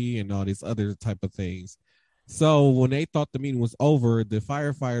community and all these other type of things. So when they thought the meeting was over, the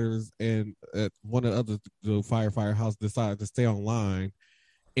firefighters and one of the firefighter house decided to stay online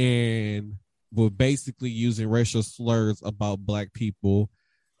and were basically using racial slurs about black people.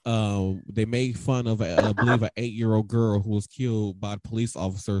 They made fun of, I believe, an 8-year-old girl who was killed by police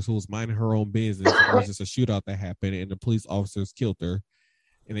officers who was minding her own business. There was just a shootout that happened, and the police officers killed her.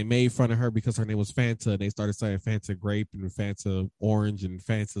 And they made fun of her because her name was Fanta, and they started saying Fanta grape and Fanta orange and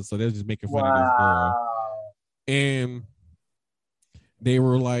Fanta. So they were just making fun of this girl. And they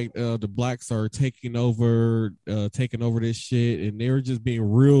were like, the blacks are taking over this shit, and they were just being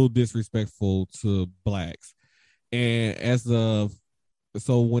real disrespectful to blacks. And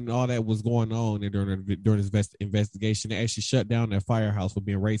so when all that was going on and during this investigation, they actually shut down that firehouse for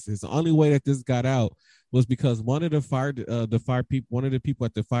being racist. The only way that this got out was because one of the people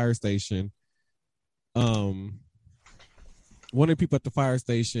at the fire station,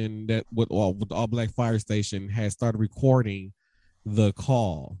 that with the all black fire station had started recording the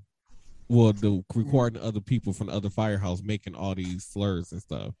call. Well, the recording other people from the other firehouse making all these slurs and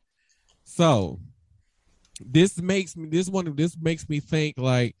stuff. So this makes me think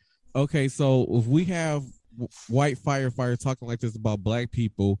like, okay, so if we have white firefighters talking like this about black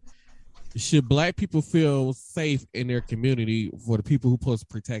people, should black people feel safe in their community for the people who supposed to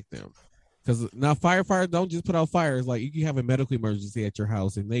protect them? Because now firefighters don't just put out fires. Like you can have a medical emergency at your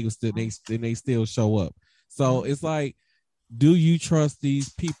house and they still show up. So it's like, do you trust these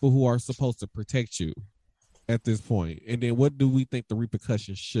people who are supposed to protect you at this point? And then what do we think the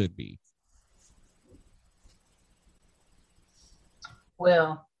repercussions should be?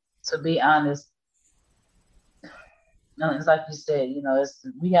 Well, to be honest, it's like you said,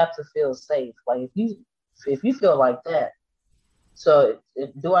 we have to feel safe. Like if you feel like that, so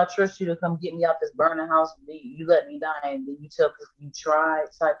do I trust you to come get me out this burning house? You let me die, and then you tell me you tried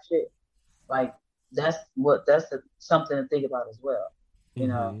type shit. Like that's something to think about as well.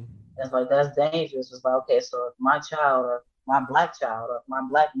 It's like that's dangerous. It's like, okay, so if my child or my black child or my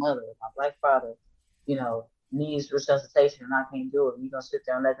black mother or my black father, needs resuscitation and I can't do it, you're gonna sit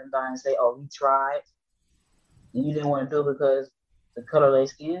there and let them die and say, oh, you tried and you didn't want to do it because the color of their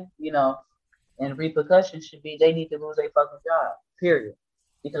skin, and repercussions should be they need to lose their fucking job, period.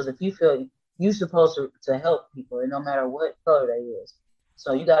 Because if you feel you're supposed to help people, and no matter what color they is,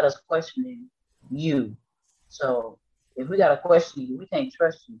 so you got us questioning you. So if we gotta question you, we can't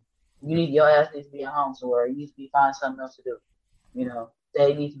trust you. Your ass needs to be at home somewhere. You need to be finding something else to do.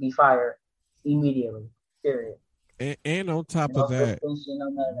 They need to be fired immediately. Period. And on top of that,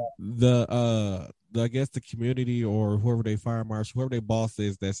 I guess the community or whoever they fire marshal, whoever their boss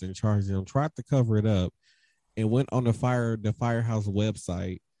is that's in charge of them, tried to cover it up and went on the firehouse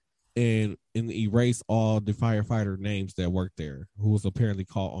website and erase all the firefighter names that worked there, who was apparently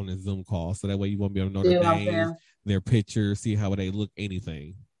called on a Zoom call. So that way you won't be able to know See their what I'm names, saying? their pictures, see how they look,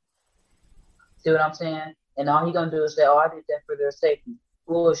 anything. See what I'm saying? And all he gonna do is say, "Oh, I did that for their safety."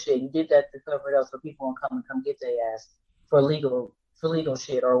 Bullshit. You did that to cover it up so people won't come get their ass for legal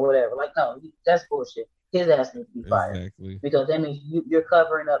shit or whatever. Like, no, that's bullshit. His ass needs to be fired Exactly. because that means you're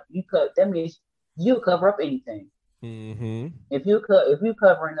covering up. That means you cover up anything. Mm-hmm. If you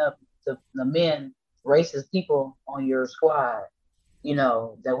covering up the men, racist people on your squad, you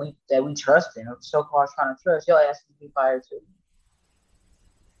know that we trust in or so called trying to trust, your ass needs to be fired too.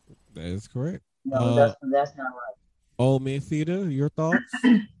 That is correct. No, that's not right. Old Man Theta, your thoughts?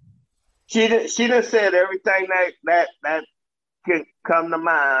 She done said everything that can come to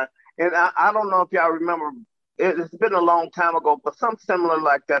mind. And I don't know if y'all remember, it's been a long time ago, but something similar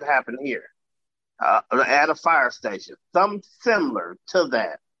like that happened here at a fire station. Something similar to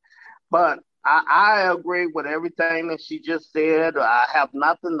that. But I agree with everything that she just said. I have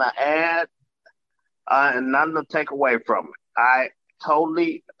nothing to add and nothing to take away from it. I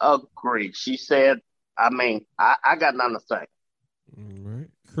totally agree. She said, I got nothing to say. All right.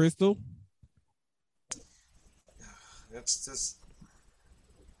 Crystal? That's just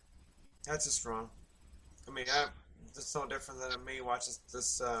wrong. I mean, it's no different than me watching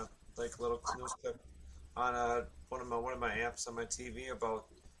this like little news clip on one of my apps on my TV about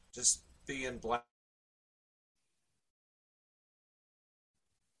just being black.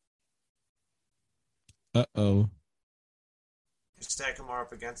 Uh-oh. You stack them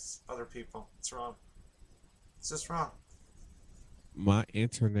up against other people. It's wrong. It's just wrong. My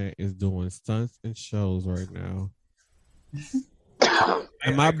internet is doing stunts and shows right now.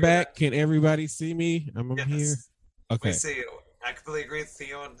 Am I back? Can everybody see me? I'm Yes. here. Okay. We see you. I completely agree with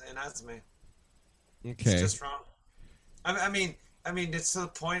Theo and Esme. Okay. It's just wrong. I mean, it's to the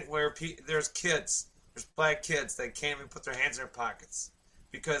point where there's black kids that can't even put their hands in their pockets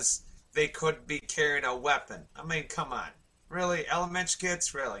because they could be carrying a weapon. I mean, come on. Really? Elementary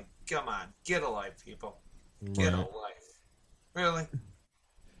kids? Really? Come on. Get a life, people. Get a life. Really?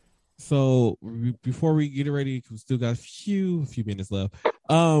 So before we get ready, we still got a few minutes left.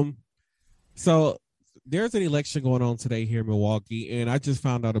 So there's an election going on today here in Milwaukee, and I just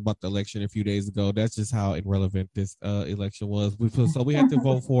found out about the election a few days ago. That's just how irrelevant this election was. So we had to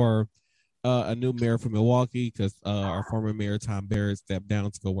vote for a new mayor for Milwaukee because our former mayor Tom Barrett stepped down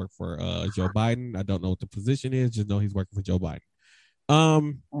to go work for Joe Biden. I don't know what the position is, just know he's working for Joe Biden.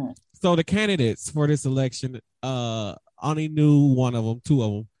 So the candidates for this election, only knew one of them, two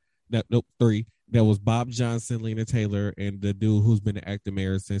of them. Three. That was Bob Johnson, Lena Taylor, and the dude who's been the acting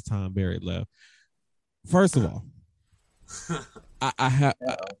mayor since Tom Barrett left. First of all, I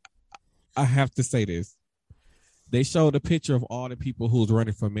have to say this. They showed a picture of all the people who's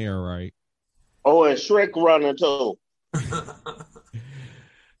running for mayor, right? Oh, and Shrek running too.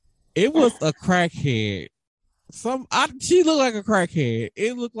 It was a crackhead. She looked like a crackhead.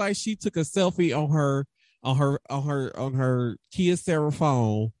 It looked like she took a selfie on her Kyocera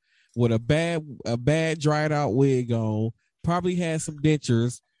phone with a bad dried out wig on, probably had some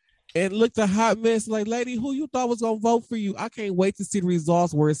dentures, and looked a hot mess. Like, lady, who you thought was gonna vote for you? I can't wait to see the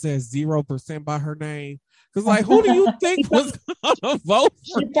results where it says 0% by her name. Because, like, who do you think was gonna vote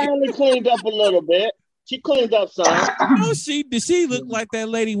for She finally cleaned up a little bit. She cleaned up some. No, she look like that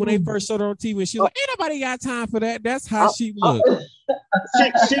lady when they first showed her on TV. And she was like, ain't nobody got time for that. That's how she looked.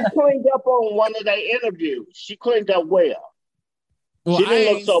 She cleaned up on one of their interviews. She cleaned up well. She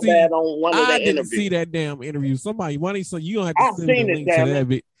didn't look so bad on one of their interviews. I didn't see that damn interview. Somebody, so you don't have to send the link to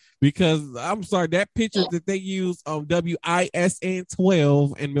that because I'm sorry, that picture that they used on WISN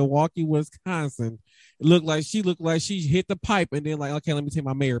 12 in Milwaukee, Wisconsin, looked like she hit the pipe and then like, okay, let me take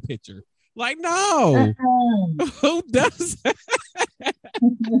my mayor picture. Like, no, who does that?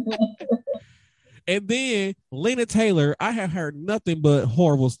 And then Lena Taylor, I have heard nothing but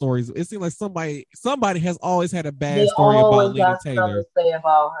horrible stories. It seems like somebody has always had a bad story about Lena Taylor. Say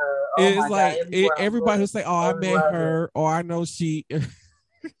about her. Oh, it's like everybody who say, "Oh, I met her," or "I know she."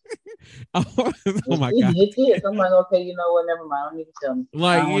 Oh my god! I'm like, okay, you know what? Never mind. I don't need to tell me.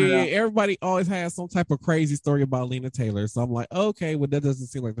 Like, everybody always has some type of crazy story about Lena Taylor. So I'm like, okay, well, that doesn't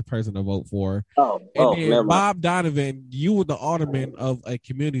seem like the person to vote for. And then Bob Donovan, you were the alderman of a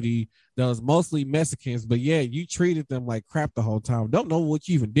community that was mostly Mexicans, but yeah, you treated them like crap the whole time. Don't know what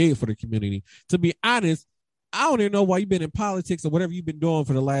you even did for the community. To be honest, I don't even know why you've been in politics or whatever you've been doing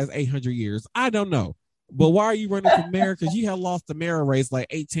for the last 800 years. I don't know. But why are you running for mayor? Because you have lost the mayor race like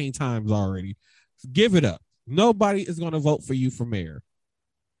 18 times already. Give it up. Nobody is going to vote for you for mayor.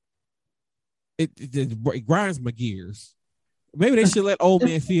 It grinds my gears. Maybe they should let Old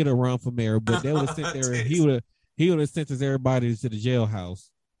Man Theater run for mayor, but they would have sent there. He would have sentenced everybody to the jailhouse.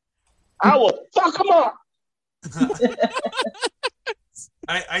 I will fuck him up.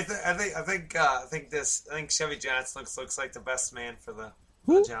 I think Chevy Johnson looks like the best man for the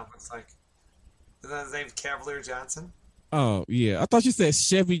job. Looks like. Is that his name? Cavalier Johnson. Oh yeah, I thought you said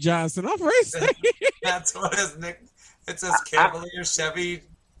Chevy Johnson. I'm racing. That's what his nick. It says Cavalier Chevy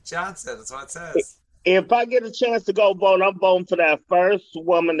Johnson. That's what it says. If I get a chance to go vote, I'm voting for that first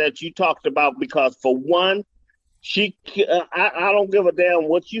woman that you talked about because, for one, I don't give a damn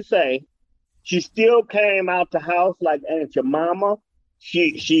what you say. She still came out the house like Aunt your mama.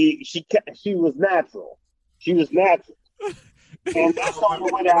 She was natural. She was natural. And that's the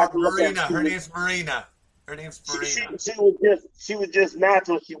only way that I can look at it. Her name's Marina. She was just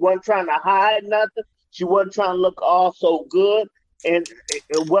natural. She wasn't trying to hide nothing. She wasn't trying to look all so good. And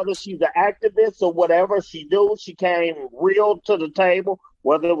whether she's an activist or whatever she do, she came real to the table.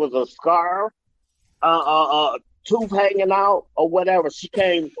 Whether it was a scarf, tooth hanging out, or whatever, she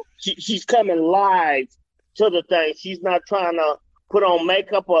came. She's coming live to the thing. She's not trying to put on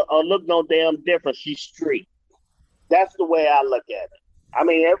makeup or look no damn different. She's street. That's the way I look at it. I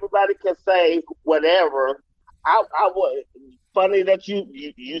mean, everybody can say whatever. I would. Funny that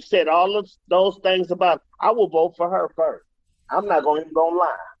you said all of those things about. I will vote for her first. I'm not going to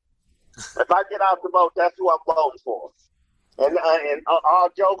lie. If I get out the vote, that's who I'm voting for. And all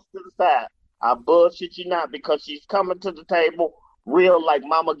jokes to the side, I bullshit you not, because she's coming to the table real like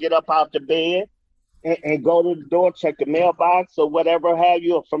mama get up out the bed and go to the door, check the mailbox or whatever have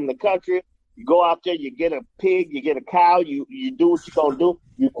you from the country. You go out there, you get a pig, you get a cow, you do what you're going to do.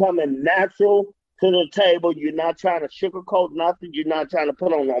 You come in natural to the table. You're not trying to sugarcoat nothing. You're not trying to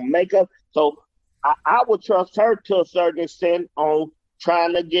put on no makeup. So I would trust her to a certain extent on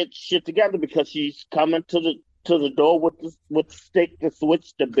trying to get shit together, because she's coming to the door with the stick, the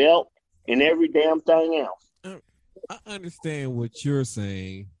switch, the belt, and every damn thing else. I understand what you're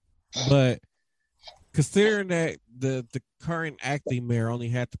saying, but considering that the current acting mayor only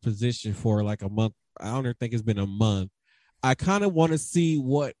had the position for like a month, I don't even think it's been a month. I kind of want to see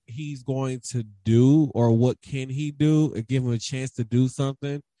what he's going to do, or what can he do, and give him a chance to do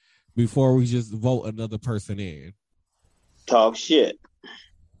something before we just vote another person in. Talk shit.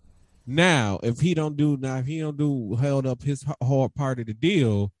 Now, if he don't do held up his whole part of the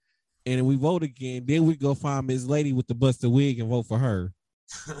deal, and we vote again, then we go find Miss Lady with the busted wig and vote for her.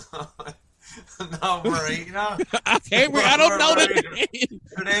 No, Marina. I don't know the name.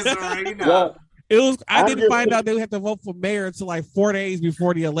 Her name's Marina. Well, I didn't find out they would have to vote for mayor until like 4 days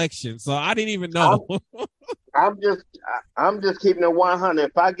before the election, so I didn't even know. I'm just keeping it 100.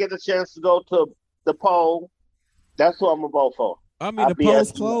 If I get a chance to go to the poll, that's who I'm gonna vote for. I mean, the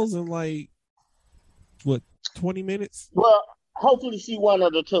poll's closed in like 20 minutes. Well, hopefully she one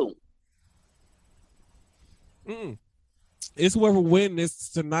of the two. It's whoever wins this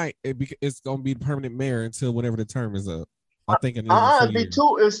tonight. It's gonna be the permanent mayor until whenever the term is up. I think it be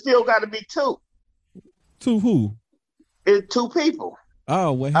two. It still got to be two. Two who? It's two people.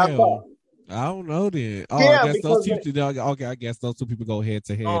 Oh well, hell. I don't know then. Oh, yeah, I guess those two. Okay, I guess those two people go head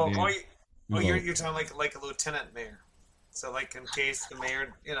to head. You're talking like a lieutenant mayor. So, like, in case the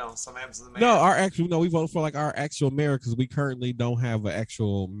mayor, something happens to the mayor. No, we vote for like our actual mayor, because we currently don't have an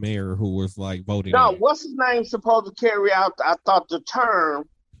actual mayor who was like voting. No, what's his name supposed to carry out? I thought the term,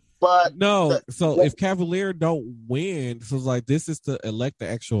 but no. If Cavalier don't win, so it's like this is to elect the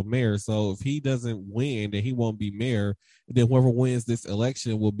actual mayor. So if he doesn't win, then he won't be mayor. And then whoever wins this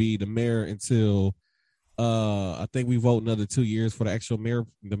election will be the mayor until I think we vote another 2 years for the actual mayor,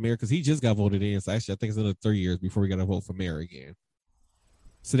 because he just got voted in. So actually, I think it's another 3 years before we got to vote for mayor again.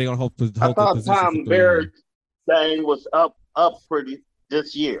 So they're gonna hope the I thought Tom Barrett's thing was up pretty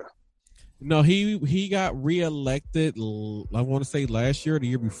this year. No, he got reelected. I want to say last year or the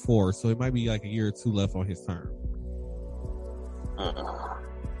year before. So it might be like a year or two left on his term.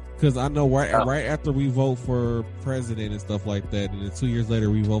 Because I know right after we vote for president and stuff like that, and then 2 years later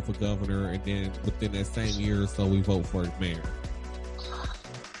we vote for governor, and then within that same year or so we vote for mayor.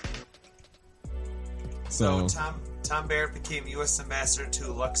 So Tom Barrett became U.S. ambassador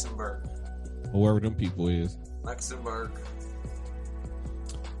to Luxembourg. Whoever them people is. Luxembourg.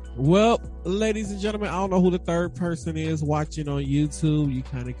 Well, ladies and gentlemen, I don't know who the third person is watching on YouTube. You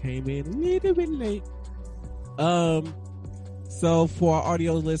kind of came in a little bit late. So for our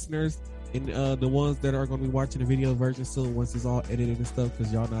audio listeners and the ones that are going to be watching the video version soon, once it's all edited and stuff,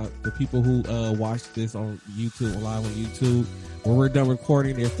 because y'all not the people who watch this on YouTube, live on YouTube, when we're done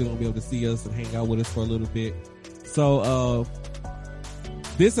recording, they're still going to be able to see us and hang out with us for a little bit. So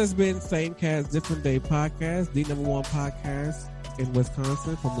This has been Same Cast, Different Day podcast, the #1 podcast in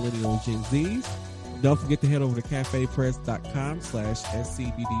Wisconsin for Millennial Gen Zs. Don't forget to head over to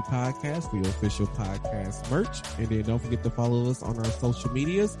cafepress.com/SCDD podcast for your official podcast merch. And then don't forget to follow us on our social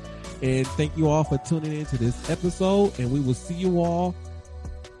medias. And thank you all for tuning in to this episode. And we will see you all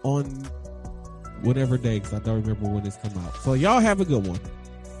on whatever day, because I don't remember when it's come out. So y'all have a good one.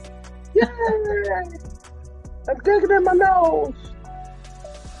 Yay! I'm taking in my nose.